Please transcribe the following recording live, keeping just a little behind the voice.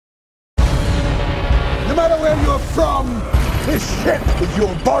matter where you're from, this ship is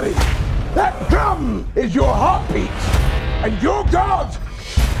your body. That drum is your heartbeat. And your God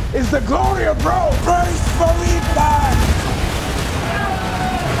is the glory of Rome. Gracefully back.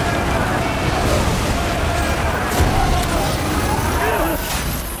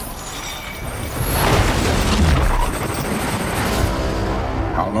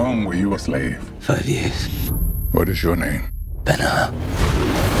 How long were you a slave? 5 years. What is your name? Ben-Hur.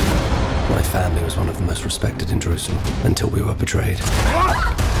 My family was one of the most respected in Jerusalem until we were betrayed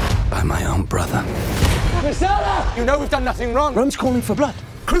by my own brother. Messala! You know we've done nothing wrong. Rome's calling for blood.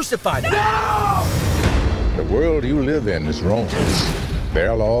 Crucify them. No! The world you live in is Rome's.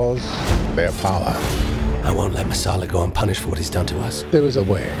 Their laws, their power. I won't let Messala go unpunished for what he's done to us. There is a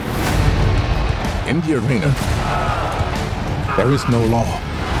way. In the arena, there is no law.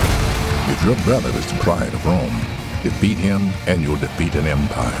 If your brother is the pride of Rome, defeat him and you'll defeat an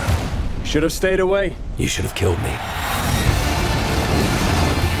empire. Should have stayed away. You should have killed me.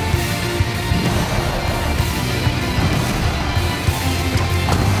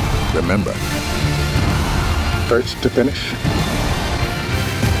 Remember, first to finish,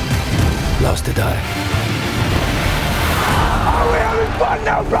 Last to die. Are we having fun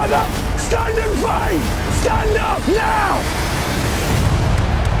now, brother? Stand and fight! Stand up now!